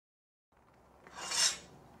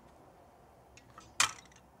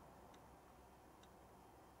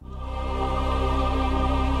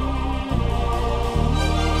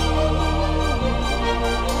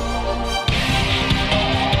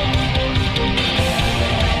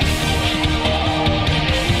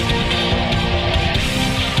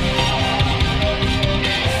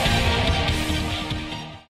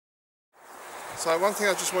one thing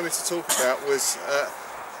I just wanted to talk about was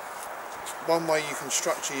one way you can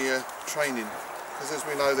structure your training, because as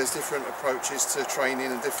we know there's different approaches to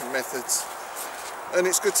training and different methods, and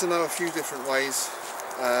it's good to know a few different ways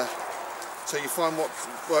so you find what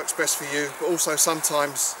works best for you. But also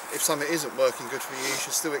sometimes if something isn't working good for you, you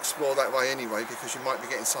should still explore that way anyway, because you might be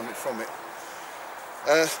getting something from it.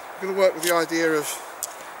 I'm going to work with the idea of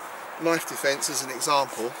knife defence as an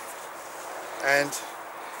example, and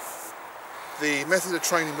the method of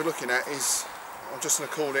training we're looking at is, I'm just going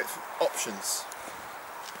to call it options.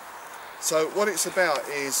 So what it's about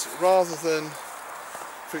is, rather than,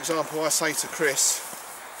 for example, I say to Chris,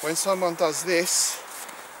 when someone does this,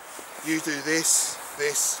 you do this,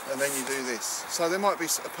 this, and then you do this. So there might be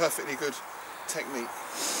a perfectly good technique.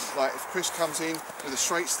 Like if Chris comes in with a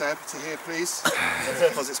straight stab to here, please,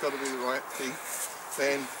 because it's got to be the right thing,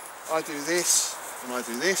 then I do this, and I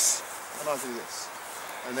do this, and I do this.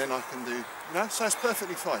 And then I can do, you know, so it's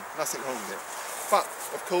perfectly fine, nothing wrong with it. But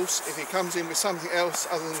of course, if he comes in with something else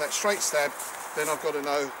other than that straight stab, then I've got to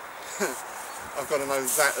know I've got to know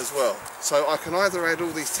that as well. So I can either add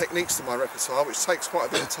all these techniques to my repertoire, which takes quite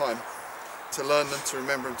a bit of time to learn them, to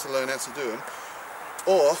remember them, to learn how to do them,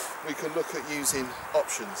 or we can look at using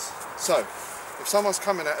options. So if someone's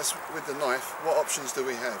coming at us with the knife, what options do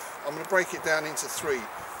we have? I'm going to break it down into three.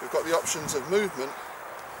 We've got the options of movement,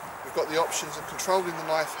 we've got the options of controlling the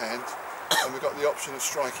knife hand, and we've got the option of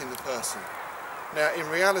striking the person. Now in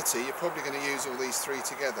reality you're probably going to use all these three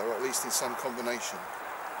together, or at least in some combination,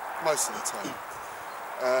 most of the time.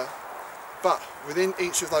 But within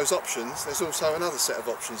each of those options there's also another set of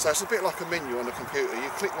options. So it's a bit like a menu on a computer. You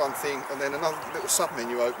click one thing and then another little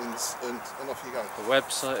sub-menu opens and off you go. The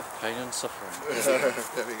website of pain and suffering.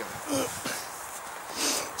 There we go.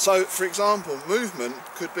 So for example, movement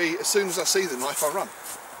could be, as soon as I see the knife I run.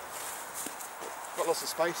 Got lots of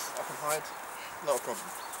space, I can hide, not a problem.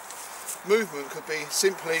 Movement could be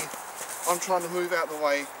simply, I'm trying to move out of the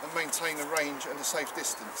way and maintain a range and a safe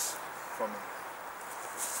distance from them.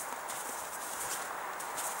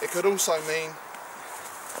 It could also mean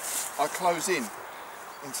I close in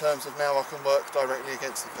terms of now I can work directly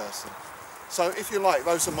against the person. So if you like,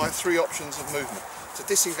 those are my three options of movement: to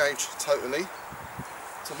disengage totally,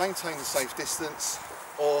 to maintain a safe distance,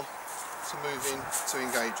 or to move in to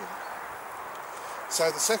engage in. So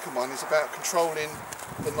the second one is about controlling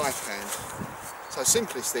the knife hand. So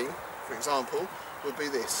simplest thing, for example, would be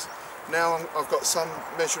this. Now I've got some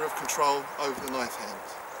measure of control over the knife hand.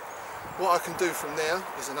 What I can do from there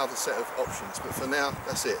is another set of options, but for now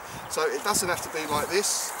that's it. So it doesn't have to be like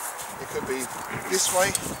this, it could be this way,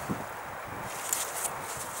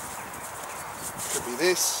 it could be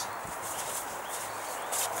this,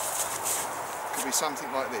 it could be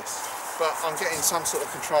something like this, but I'm getting some sort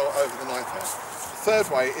of control over the knife hand. The third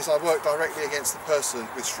way is I work directly against the person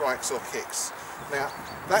with strikes or kicks. Now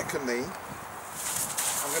that can mean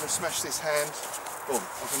I'm going to smash this hand, boom,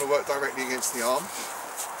 I'm going to work directly against the arm.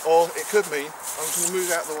 Or it could mean I'm going to move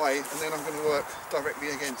out of the way and then I'm going to work directly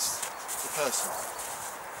against the person.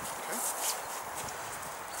 Okay?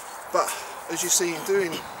 But as you see, in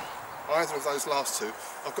doing either of those last two,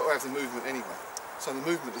 I've got to have the movement anyway. So the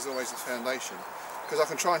movement is always the foundation, because I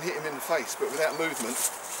can try and hit him in the face, but without movement,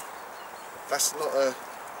 that's not a,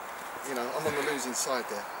 you know, I'm on the losing side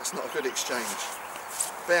there. That's not a good exchange.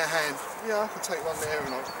 Bare hand, yeah, I can take one there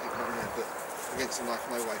and I'll take one there, but against the knife,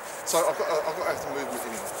 no way. So I've got to have the movement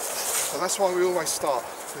anyway. So that's why we always start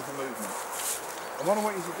with the movement. And what I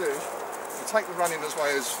want you to do, you take the running as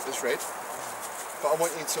way as red, but I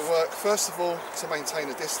want you to work, first of all, to maintain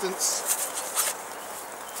a distance.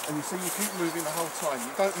 And you see, you keep moving the whole time.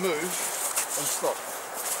 You don't move and stop.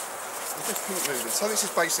 You just keep moving. So this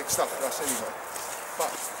is basic stuff for us anyway. But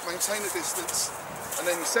maintain a distance, and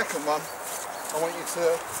then your second one, I want you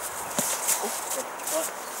to,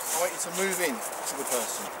 I want you to move in to the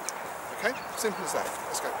person. Okay? Simple as that.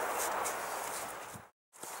 Let's go.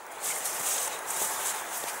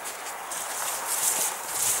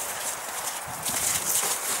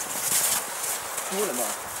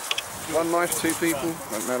 One knife, two people,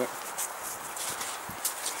 don't matter.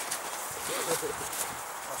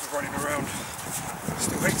 After running around,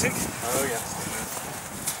 still hectic? Oh yeah.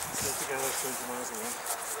 Still together 20 miles away.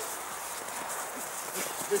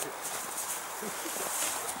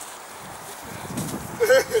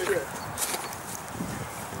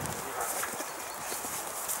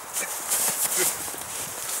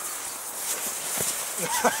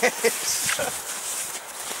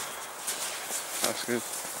 That's good.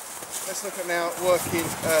 Let's look at now working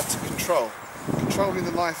to control. Controlling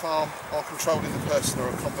the knife arm or controlling the person, or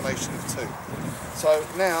a combination of two. So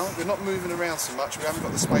now we're not moving around so much. We haven't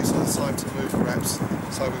got the space or the time to move the wraps.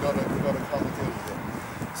 So we've got to kind of deal with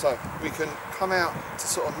it. So we can come out to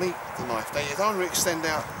sort of meet the knife. Now you don't want to extend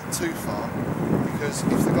out too far, because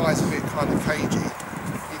if the guy's a bit kind of cagey,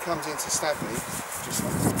 he comes in to stab me, just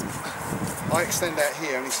like that. I extend out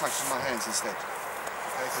here and he slashes my hands instead.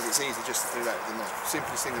 Okay, because it's easy just to do that with the knife.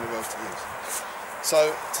 Simplest thing in the world to use.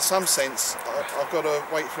 So to some sense, I've got to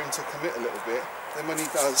wait for him to commit a little bit. Then when he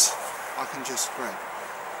does, I can just grab.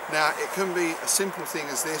 Now it can be a simple thing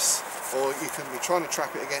as this, or you can be trying to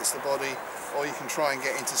trap it against the body, or you can try and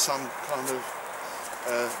get into some kind of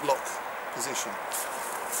lock position.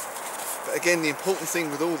 But again, the important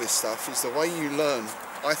thing with all this stuff is the way you learn.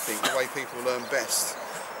 I think the way people learn best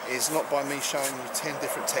is not by me showing you 10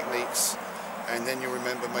 different techniques and then you'll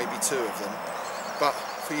remember maybe 2 of them, but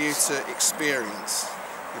for you to experience.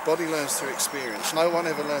 Your body learns through experience. No one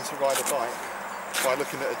ever learns to ride a bike by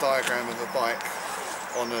looking at a diagram of a bike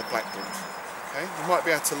on a blackboard. Okay? You might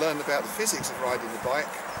be able to learn about the physics of riding the bike.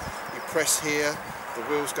 You press here, the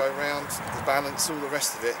wheels go round, the balance, all the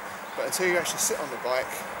rest of it, but until you actually sit on the bike,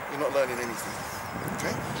 you're not learning anything.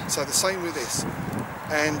 Okay? So the same with this.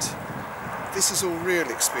 And this is all real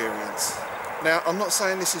experience. Now, I'm not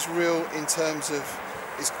saying this is real in terms of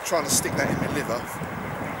is trying to stick that in my liver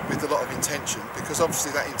with a lot of intention, because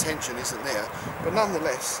obviously that intention isn't there, but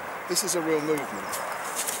nonetheless, this is a real movement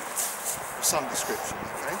of some description.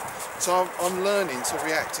 Okay? So I'm learning to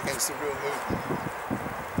react against a real movement.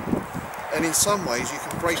 And in some ways you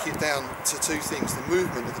can break it down to 2 things, the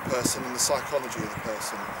movement of the person and the psychology of the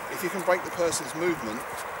person. If you can break the person's movement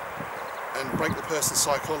and break the person's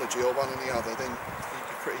psychology, or one or the other, then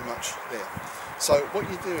you're pretty much there. So what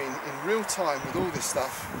you're doing in real time with all this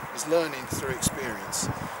stuff is learning through experience.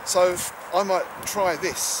 So I might try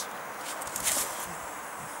this.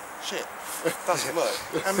 Shit, doesn't work.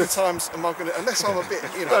 How many times am I going to, unless I'm a bit,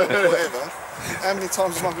 you know, whatever, how many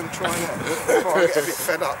times am I going to try that before I get a bit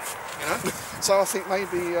fed up, you know? So I think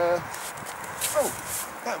maybe, oh,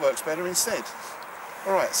 that works better instead.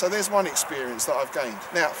 Alright, so there's one experience that I've gained.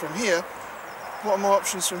 Now from here, what are my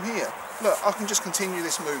options from here? Look, I can just continue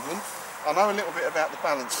this movement. I know a little bit about the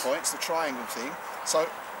balance points, the triangle thing, so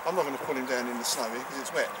I'm not going to pull him down in the snow here because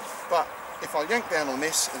it's wet. But if I yank down on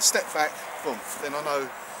this and step back, boom, then I know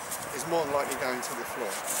it's more than likely going to the floor.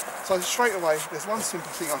 So straight away, there's one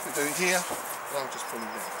simple thing I can do here, and I'll just pull him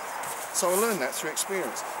down. So I learned that through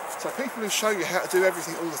experience. So people who show you how to do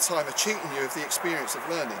everything all the time are cheating you of the experience of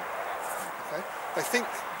learning. Okay? They think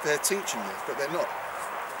they're teaching you, but they're not,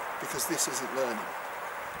 because this isn't learning.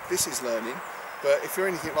 This is learning. But if you're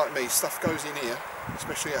anything like me, stuff goes in here,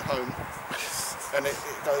 especially at home, and it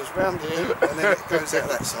goes round here, and then it goes out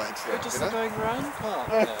that side. You're just you know? going round part.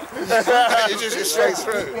 Yeah. You just go straight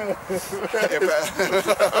through. Yeah,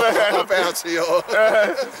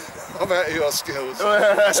 I'm out of your skills.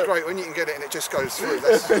 That's great when you can get it and it just goes through.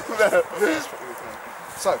 That's what we're doing.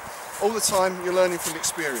 So, all the time you're learning from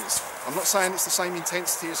experience. I'm not saying it's the same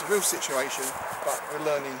intensity as a real situation, but we're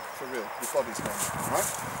learning for real. Your body's learning, right?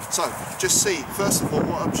 So, just see, first of all,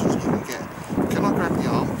 what options you can get. Can I grab the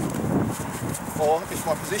arm? Or, if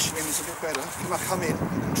my positioning is a bit better, can I come in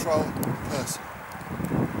and control the person?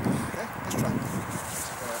 Okay, let's try.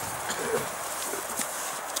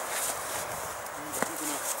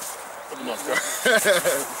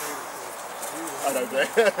 I don't know.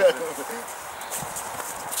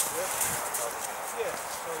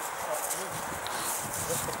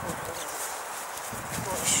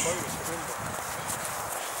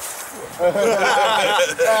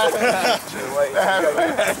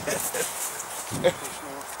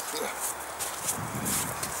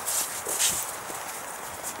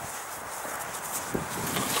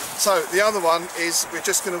 So the other one is we're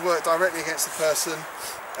just going to work directly against the person,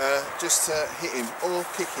 just to hit him or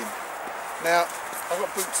kick him. Now I've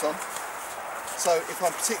got boots on, so if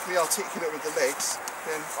I'm particularly articulate with the legs,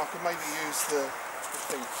 then I can maybe use the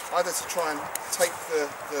thing either to try and take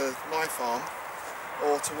the knife arm,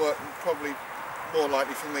 or to work probably more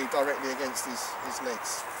likely for me directly against his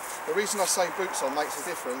legs. The reason I say boots on makes a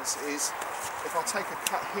difference is if I take a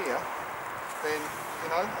cut here, then you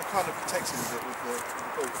know I'm kind of protected a bit with the boot.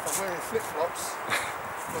 If I'm wearing flip-flops,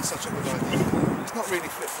 not such a good idea. It's not really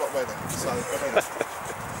flip-flop weather, so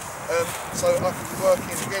so I can be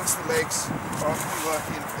working against the legs, or I can be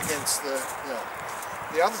working against the arm.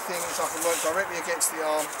 The other thing is I can work directly against the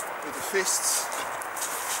arm with the fists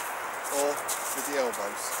or with the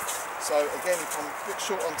elbows. So again, if I'm a bit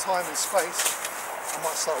short on time and space, I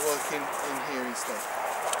might start working in here instead.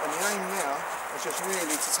 And the aim now is just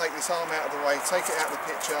really to take this arm out of the way, take it out of the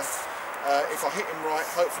picture, If I hit him right,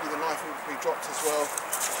 hopefully the knife will be dropped as well.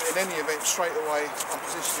 But in any event, straight away, I'm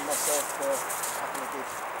positioning myself for a couple of good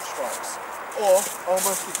strikes. Or I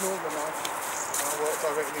almost ignore the knife and I work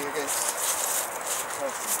directly against the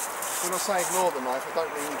person. When I say ignore the knife, I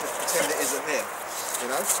don't mean you just pretend it isn't there. You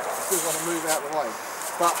know, I still want to move out of the way.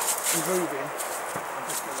 But in moving, I'm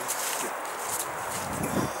just going to skip.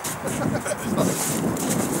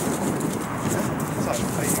 So,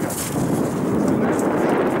 there you go.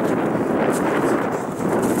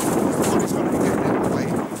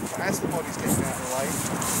 As the body's getting out of the way,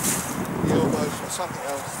 the elbows or something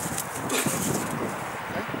else.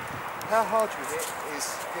 Okay? How hard you hit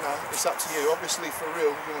is, you know, it's up to you. Obviously, for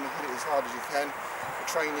real, you want to hit it as hard as you can. For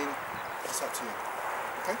training, it's up to you.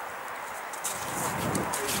 Okay?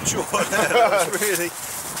 Sure. That was really.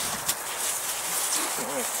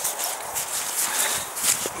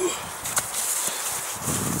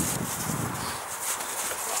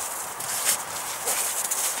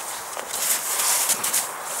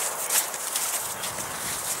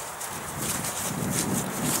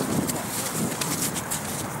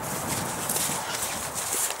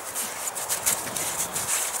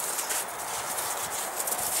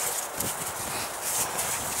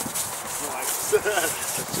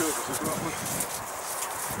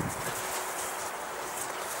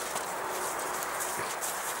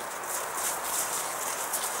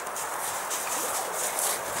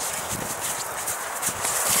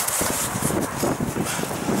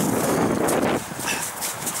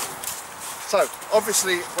 So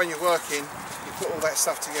obviously when you're working, you put all that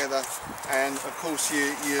stuff together, and of course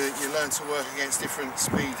you learn to work against different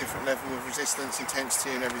speed, different level of resistance,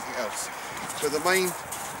 intensity and everything else. But the main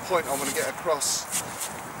point I want to get across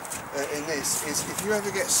in this is, if you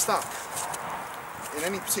ever get stuck in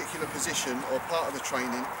any particular position or part of the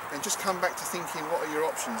training, then just come back to thinking what your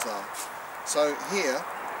options are. So here,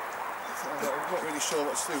 I'm not really sure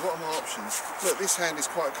what to do. What are my options? Look, this hand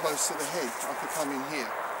is quite close to the head. I could come in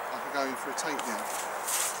here. I could go in for a takedown.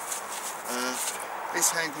 This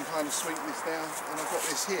hand can kind of sweep this down, and I've got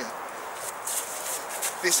this here.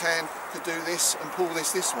 This hand could do this and pull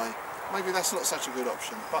this way. Maybe that's not such a good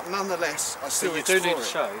option, but nonetheless, I still explore it. You do need to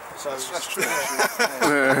show. So that's true.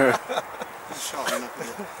 Yeah. Sharpen up a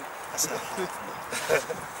bit. That's not hard.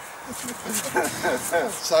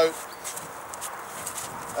 So,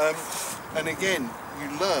 and again, you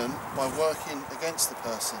learn by working against the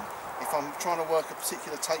person. If I'm trying to work a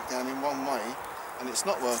particular takedown in one way and it's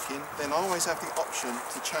not working, then I always have the option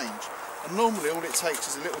to change. And normally all it takes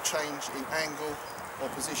is a little change in angle or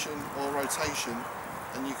position or rotation,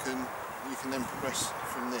 and you can then progress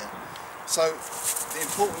from there. So the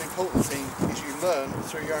important thing is you learn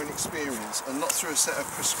through your own experience and not through a set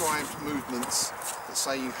of prescribed movements that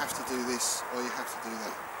say you have to do this or you have to do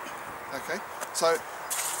that. Okay, so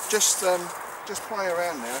just play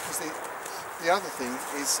around now, because the other thing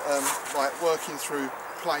is like working through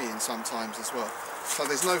playing sometimes as well. So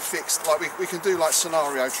there's no fixed, like we can do like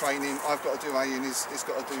scenario training. I've got to do A and he's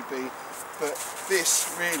got to do B. But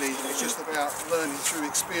this really is just about learning through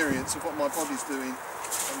experience of what my body's doing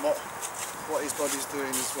and what his body's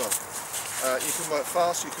doing as well. You can work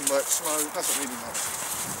fast, you can work slow, it doesn't really matter.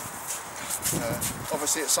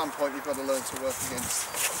 Obviously at some point you've got to learn to work against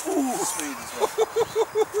the speed as well.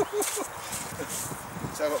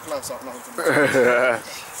 So I've got gloves up now.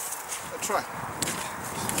 Try.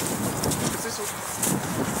 Is this all?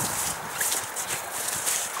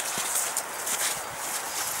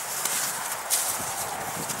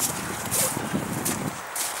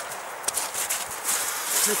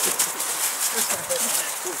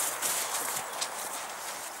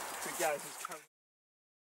 The guy who's coming.